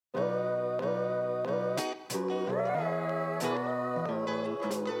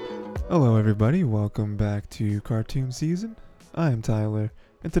Hello, everybody. Welcome back to Cartoon Season. I am Tyler,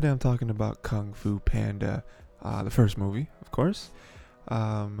 and today I'm talking about Kung Fu Panda, the first movie, of course.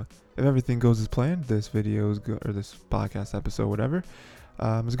 If everything goes as planned, this or this podcast episode, whatever,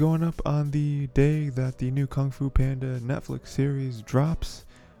 is going up on the day that the new Kung Fu Panda Netflix series drops.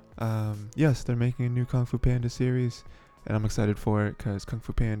 Yes, they're making a new Kung Fu Panda series, and I'm excited for it because Kung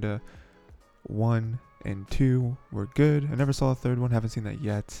Fu Panda 1 and 2 were good. I never saw a third one, haven't seen that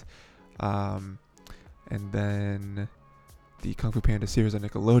yet. And then the Kung Fu Panda series on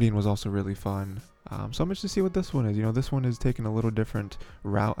Nickelodeon was also really fun. So I'm interested to see what this one is. This one is taking a little different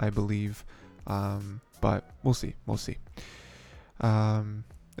route, I believe. But we'll see. And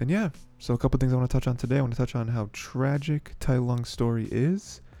yeah, so a couple things I want to touch on today. I want to touch on how tragic Tai Lung's story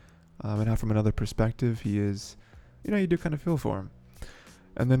is, and how from another perspective he is, you do kind of feel for him.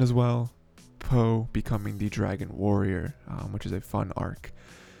 And then as well, Po becoming the Dragon Warrior, which is a fun arc.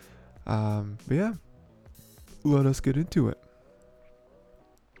 But yeah, let us get into it.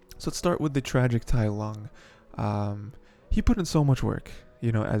 So let's start with the tragic Tai Lung. He put in so much work,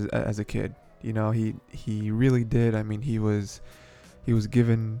 as a kid. He really did. I mean, he was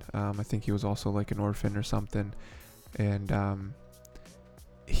given, I think he was also like an orphan or something, and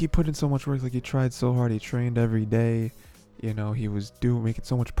he put in so much work. Like, he tried so hard. He trained every day. He was making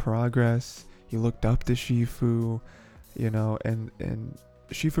so much progress. He looked up to Shifu, and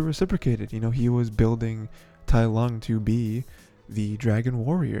Shifu reciprocated. He was building Tai Lung to be the Dragon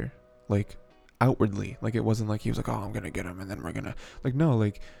Warrior, like, outwardly. Like, it wasn't like he was like, oh, I'm gonna get him and then we're gonna, like, no,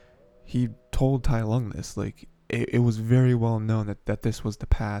 like, he told Tai Lung this. Like, it was very well known that this was the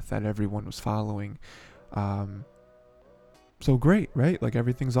path that everyone was following. So great, right? Like,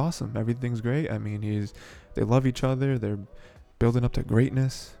 everything's awesome, everything's great. I mean, they love each other, they're building up to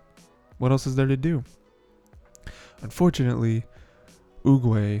greatness. What else is there to do? Unfortunately,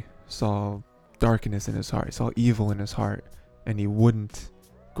 Oogway saw darkness in his heart. He saw evil in his heart, and he wouldn't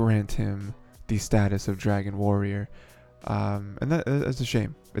grant him the status of Dragon Warrior. And that's a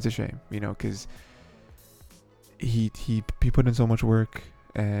shame. It's a shame, because he put in so much work,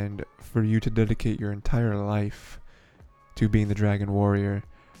 and for you to dedicate your entire life to being the Dragon Warrior,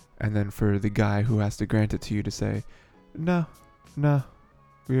 and then for the guy who has to grant it to you to say, no,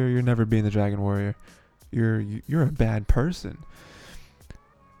 you're never being the Dragon Warrior. You're a bad person.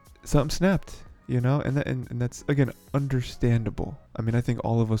 Something snapped, and that's, again, understandable. I mean, I think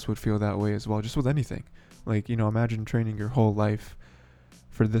all of us would feel that way as well, just with anything. Like, imagine training your whole life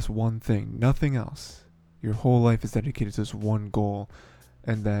for this one thing, nothing else. Your whole life is dedicated to this one goal,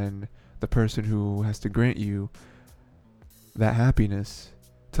 and then the person who has to grant you that happiness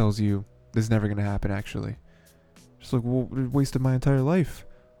tells you this is never going to happen, actually. Just like, well, it wasted my entire life.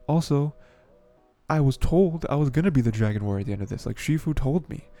 Also, I was told I was going to be the Dragon Warrior at the end of this. Like, Shifu told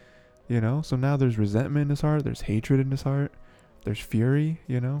me. So now there's resentment in his heart, there's hatred in his heart, there's fury.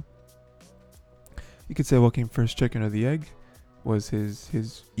 You could say, what came first, chicken or the egg? Was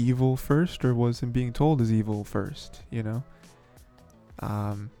his evil first, or was him being told his evil first? It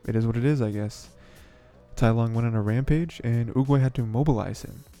is what it is, I guess. Tai Lung went on a rampage, and Oogway had to mobilize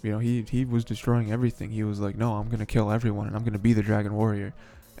him. He was destroying everything. He was like, no, I'm gonna kill everyone, and I'm gonna be the Dragon Warrior.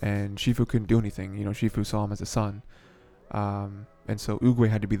 And Shifu couldn't do anything. Shifu saw him as a son. And so Oogway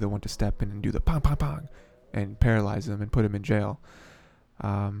had to be the one to step in and do the pong pong pong and paralyze him and put him in jail.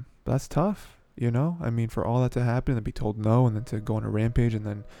 But that's tough, I mean, for all that to happen and be told no, and then to go on a rampage, and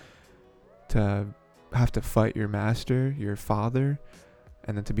then to have to fight your master, your father,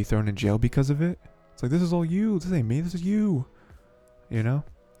 and then to be thrown in jail because of it. It's like, this is all you. This ain't me. This is you.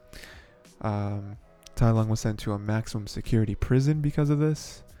 Tai Lung was sent to a maximum security prison because of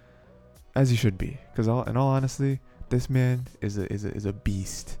this, as he should be. Because in all honesty, this man is a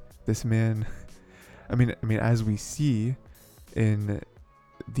beast. This man, I mean, as we see in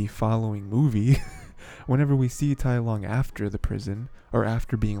the following movie, whenever we see Tai Lung after the prison, or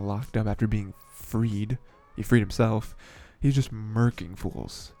after being locked up, after being freed, he freed himself, he's just murking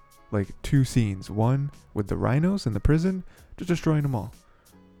fools. Like, 2 scenes. One with the rhinos in the prison, just destroying them all.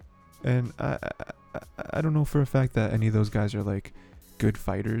 And I don't know for a fact that any of those guys are, like, good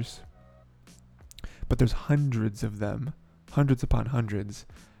fighters. But there's hundreds of them. Hundreds upon hundreds.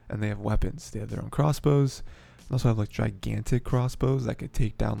 And they have weapons. They have their own crossbows. They also have, like, gigantic crossbows that could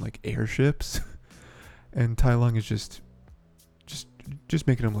take down, like, airships. And Tai Lung is just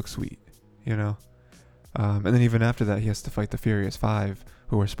making him look sweet, And then even after that, he has to fight the Furious Five,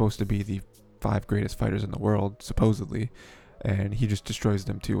 who are supposed to be the 5 greatest fighters in the world, supposedly. And he just destroys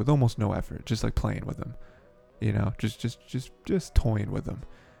them too, with almost no effort, just like playing with them, just toying with them,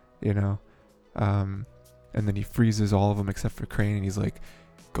 And then he freezes all of them except for Crane, and he's like,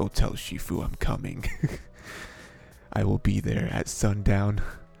 Go tell Shifu I'm coming. I will be there at sundown.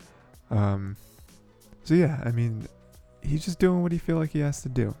 So yeah, I mean, he's just doing what he feel like he has to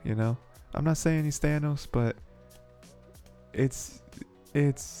do, you know? I'm not saying he's Thanos, but it's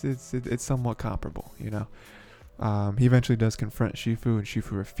somewhat comparable, you know? He eventually does confront Shifu, and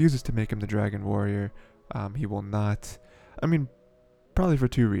Shifu refuses to make him the Dragon Warrior. He will not. I mean, probably for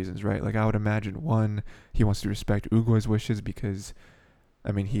two reasons, right? Like, I would imagine, one, he wants to respect Oogway's wishes because,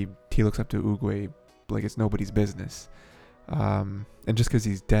 I mean, he looks up to Oogway like it's nobody's business. And just because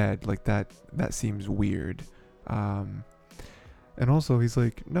he's dead, like, that seems weird. And also, he's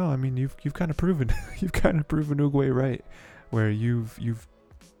like, no, I mean, you've kind of proven Oogway right, where you've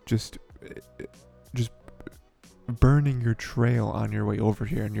just burning your trail on your way over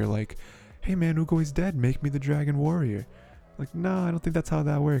here, and you're like, hey man, Oogway's dead, make me the Dragon Warrior. Like, no, I don't think that's how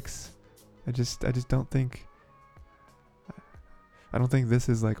that works. I just don't think this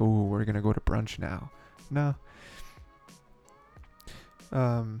is like, oh, we're gonna go to brunch now. No.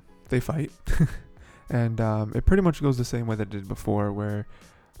 They fight. And it pretty much goes the same way that it did before, where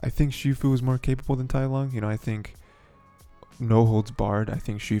I think Shifu is more capable than Tai Lung. You know, I think no holds barred, I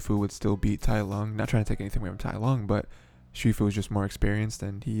think Shifu would still beat Tai Lung. Not trying to take anything away from Tai Lung, but Shifu is just more experienced,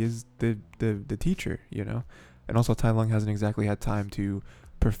 and he is the teacher, you know? And also, Tai Lung hasn't exactly had time to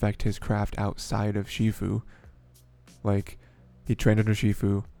perfect his craft outside of Shifu. Like, he trained under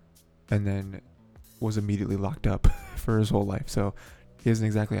Shifu, and then was immediately locked up for his whole life. So he hasn't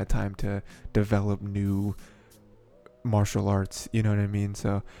exactly had time to develop new martial arts, you know what I mean?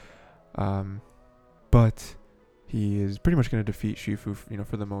 So, but he is pretty much going to defeat Shifu, you know,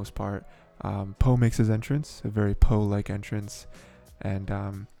 for the most part. Po makes his entrance, a very Po-like entrance,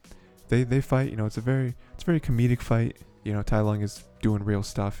 and they fight. You know, it's a very comedic fight. You know, Tai Lung is doing real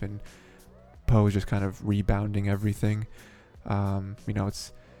stuff, and Po is just kind of rebounding everything. You know,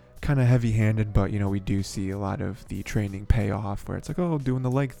 it's kind of heavy-handed, but you know, we do see a lot of the training pay off, where it's like, oh, doing the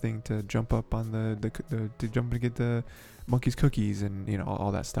leg thing to jump up on to jump and get the monkey's cookies, and you know,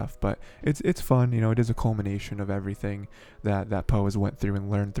 all that stuff. But it's fun. You know, it is a culmination of everything that Po has went through and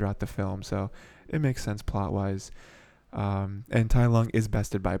learned throughout the film, so it makes sense plot wise. And Tai Lung is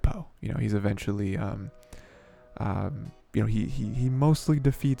bested by Po. You know, he's eventually you know, he mostly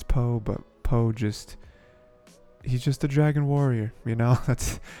defeats Po, but Po he's just a Dragon Warrior, you know?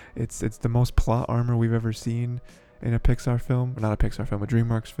 It's the most plot armor we've ever seen in a Pixar film. Not a Pixar film, a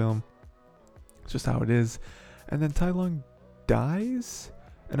DreamWorks film. It's just how it is. And then Tai Lung dies?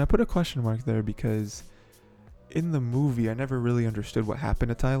 And I put a question mark there because in the movie, I never really understood what happened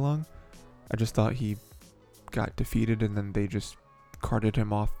to Tai Lung. I just thought he got defeated and then they just carted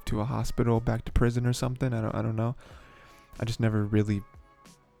him off to a hospital, back to prison or something. I don't know. I just never really...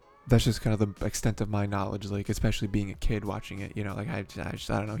 That's just kind of the extent of my knowledge, like, especially being a kid watching it, you know, like, I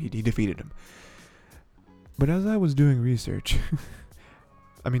don't know, he defeated him. But as I was doing research,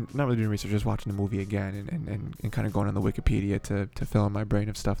 I mean, not really doing research, just watching the movie again and kind of going on the Wikipedia to fill in my brain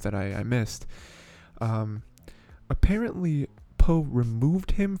of stuff that I missed, apparently Po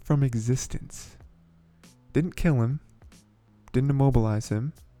removed him from existence. Didn't kill him, didn't immobilize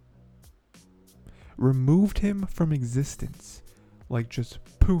him, removed him from existence. Like, just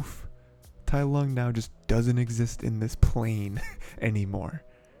poof, Tai Lung now just doesn't exist in this plane anymore,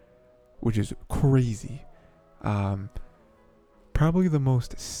 which is crazy. Probably the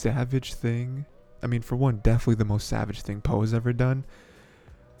most savage thing, I mean, for one, definitely the most savage thing Po has ever done.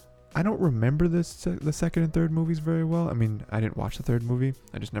 I don't remember the second and third movies very well. I mean, I didn't watch the third movie,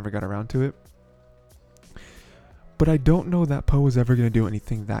 I just never got around to it. But I don't know that Po is ever going to do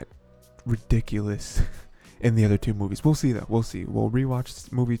anything that ridiculous in the other two movies. We'll see though. We'll see. We'll rewatch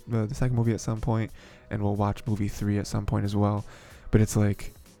the second movie at some point, and we'll watch movie 3 at some point as well. But it's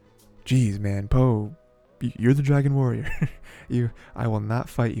like, geez, man, Po, you're the Dragon Warrior. I will not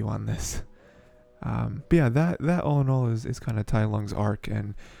fight you on this. But yeah, that all in all is kind of Tai Lung's arc,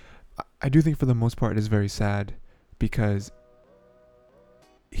 and I do think for the most part it is very sad because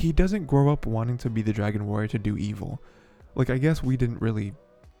he doesn't grow up wanting to be the Dragon Warrior to do evil. Like, I guess we didn't really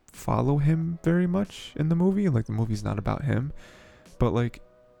follow him very much in the movie, like the movie's not about him, but like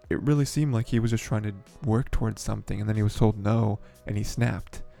it really seemed like he was just trying to work towards something, and then he was told no and he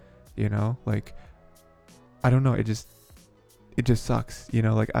snapped, you know? Like, I don't know, it just sucks, you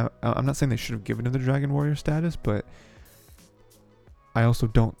know? Like, I'm not saying they should have given him the Dragon Warrior status, but I also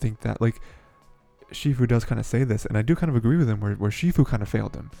don't think that, like, Shifu does kind of say this, and I do kind of agree with him where Shifu kind of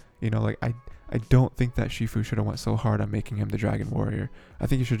failed him, you know? Like, I don't think that Shifu should have went so hard on making him the Dragon Warrior. I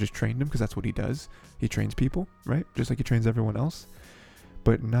think he should have just trained him, because that's what he does. He trains people, right? Just like he trains everyone else.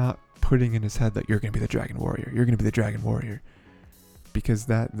 But not putting in his head that you're going to be the Dragon Warrior. You're going to be the Dragon Warrior. because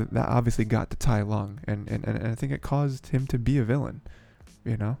that obviously got to Tai Lung, and I think it caused him to be a villain,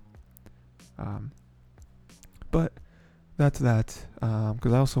 you know. But that's that.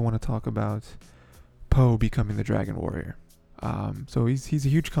 Because I also want to talk about Po becoming the Dragon Warrior. So he's a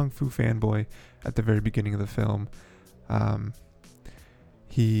huge kung fu fanboy at the very beginning of the film. That's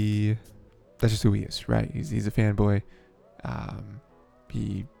just who he is, right? He's a fanboy. I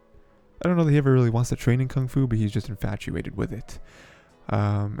don't know that he ever really wants to train in kung fu, but he's just infatuated with it.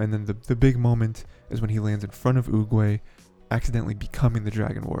 And then the big moment is when he lands in front of Oogway, accidentally becoming the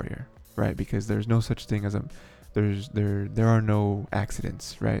Dragon Warrior, right? Because there's no such thing as there are no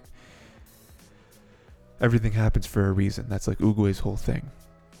accidents, right? Everything happens for a reason. That's like Oogway's whole thing.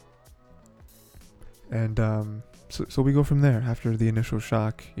 And so we go from there. After the initial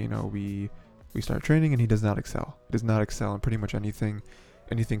shock, we start training, and he does not excel. He does not excel in pretty much anything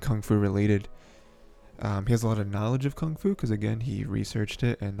kung fu related. He has a lot of knowledge of kung fu because, again, he researched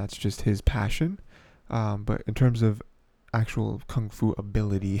it, and that's just his passion. But in terms of actual kung fu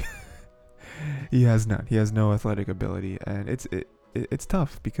ability, he has none. He has no athletic ability, and it's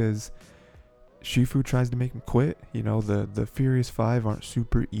tough because Shifu tries to make him quit. The Furious Five aren't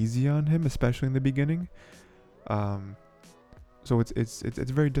super easy on him, especially in the beginning. So it's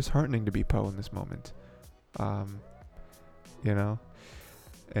very disheartening to be Po in this moment.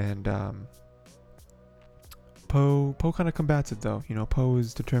 And Po kind of combats it though. Po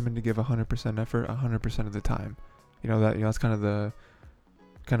is determined to give 100% effort 100% of the time. That's kind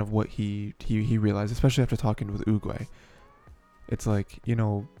of what he realized, especially after talking with Oogway. It's like,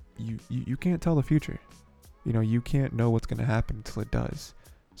 you can't tell the future. You can't know what's going to happen until it does.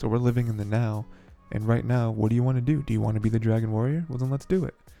 So we're living in the now, and right now, what do you want to do? Do you want to be the Dragon Warrior? Well, then let's do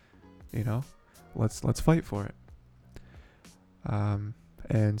it. Let's fight for it.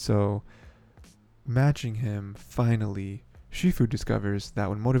 And so, matching him, finally, Shifu discovers that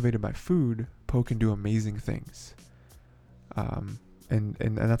when motivated by food, Po can do amazing things. And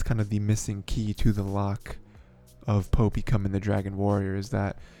that's kind of the missing key to the lock of Po becoming the Dragon Warrior, is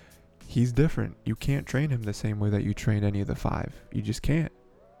that he's different. You can't train him the same way that you train any of the five. You just can't.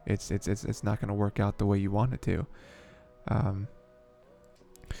 It's not going to work out the way you want it to.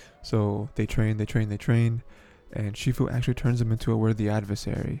 So they train, and Shifu actually turns him into a worthy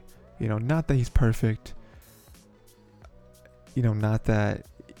adversary. Not that he's perfect. Not that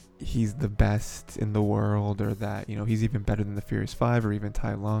he's the best in the world, or that, he's even better than the Furious Five or even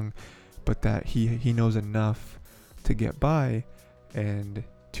Tai Lung, but that he knows enough to get by and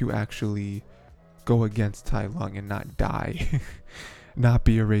to actually go against Tai Lung and not die, not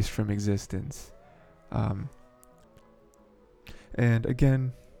be erased from existence. And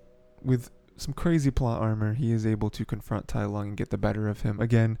again, with some crazy plot armor, he is able to confront Tai Lung and get the better of him.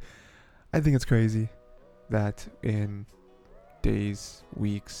 Again, I think it's crazy that in days,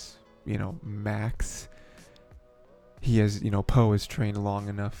 weeks, max, Po has trained long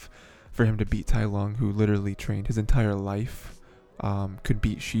enough for him to beat Tai Lung, who literally trained his entire life. Could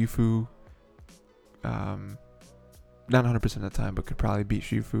beat Shifu, not 100% of the time, but could probably beat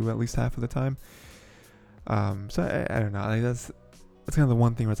Shifu at least half of the time. So I don't know. Like that's kind of the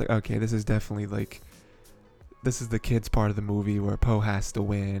one thing where it's like, okay, this is definitely this is the kids part of the movie where Po has to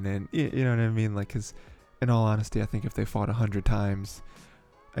win, and you know what I mean? Like, because in all honesty, I think if they fought 100 times,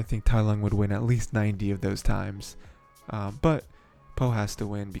 I think Tai Lung would win at least 90 of those times. But Po has to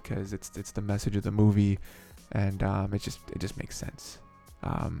win because it's the message of the movie, and it just makes sense.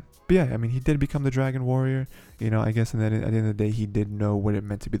 But yeah, I mean, he did become the Dragon Warrior. I guess, and then at the end of the day, he did know what it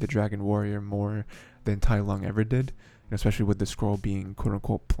meant to be the Dragon Warrior more than Tai Lung ever did, especially with the scroll being quote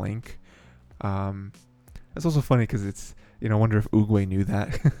unquote blank. That's also funny because it's, I wonder if Oogway knew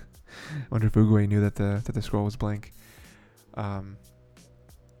that. I wonder if Oogway knew that the scroll was blank. But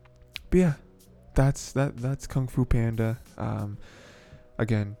yeah, that's Kung Fu Panda.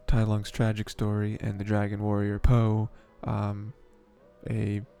 Again, Tai Lung's tragic story and the Dragon Warrior Po.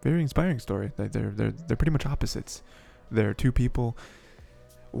 A very inspiring story. They're pretty much opposites. They're two people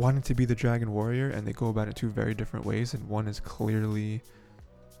wanting to be the Dragon Warrior, and they go about it two very different ways. And one is clearly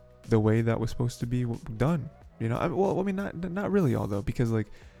the way that was supposed to be done. Not really, although, because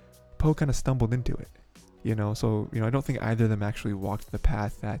Po kind of stumbled into it. So I don't think either of them actually walked the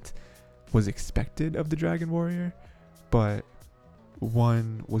path that was expected of the Dragon Warrior, but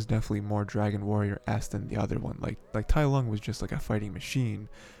one was definitely more Dragon Warrior-esque than the other one. Like Tai Lung was just like a fighting machine,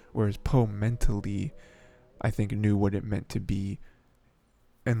 whereas Po mentally, I think, knew what it meant to be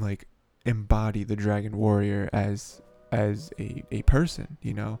and embody the Dragon Warrior as a person,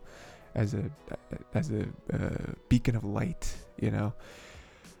 as a beacon of light,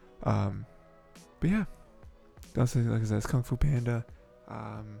 But yeah, that's Kung Fu Panda.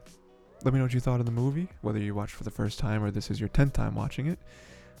 Let me know what you thought of the movie, whether you watched for the first time or this is your 10th time watching it.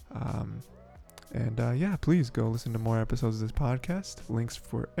 Yeah, please go listen to more episodes of this podcast. Links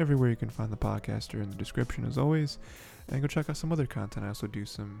for everywhere you can find the podcast are in the description as always. And go check out some other content. I also do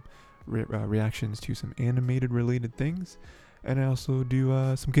some reactions to some animated related things. And I also do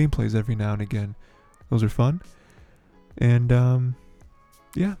some gameplays every now and again. Those are fun. And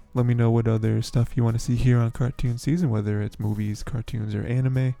yeah, let me know what other stuff you want to see here on Cartoon Season, whether it's movies, cartoons, or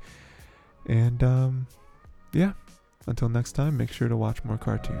anime. And yeah, until next time, make sure to watch more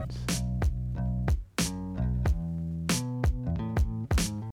cartoons.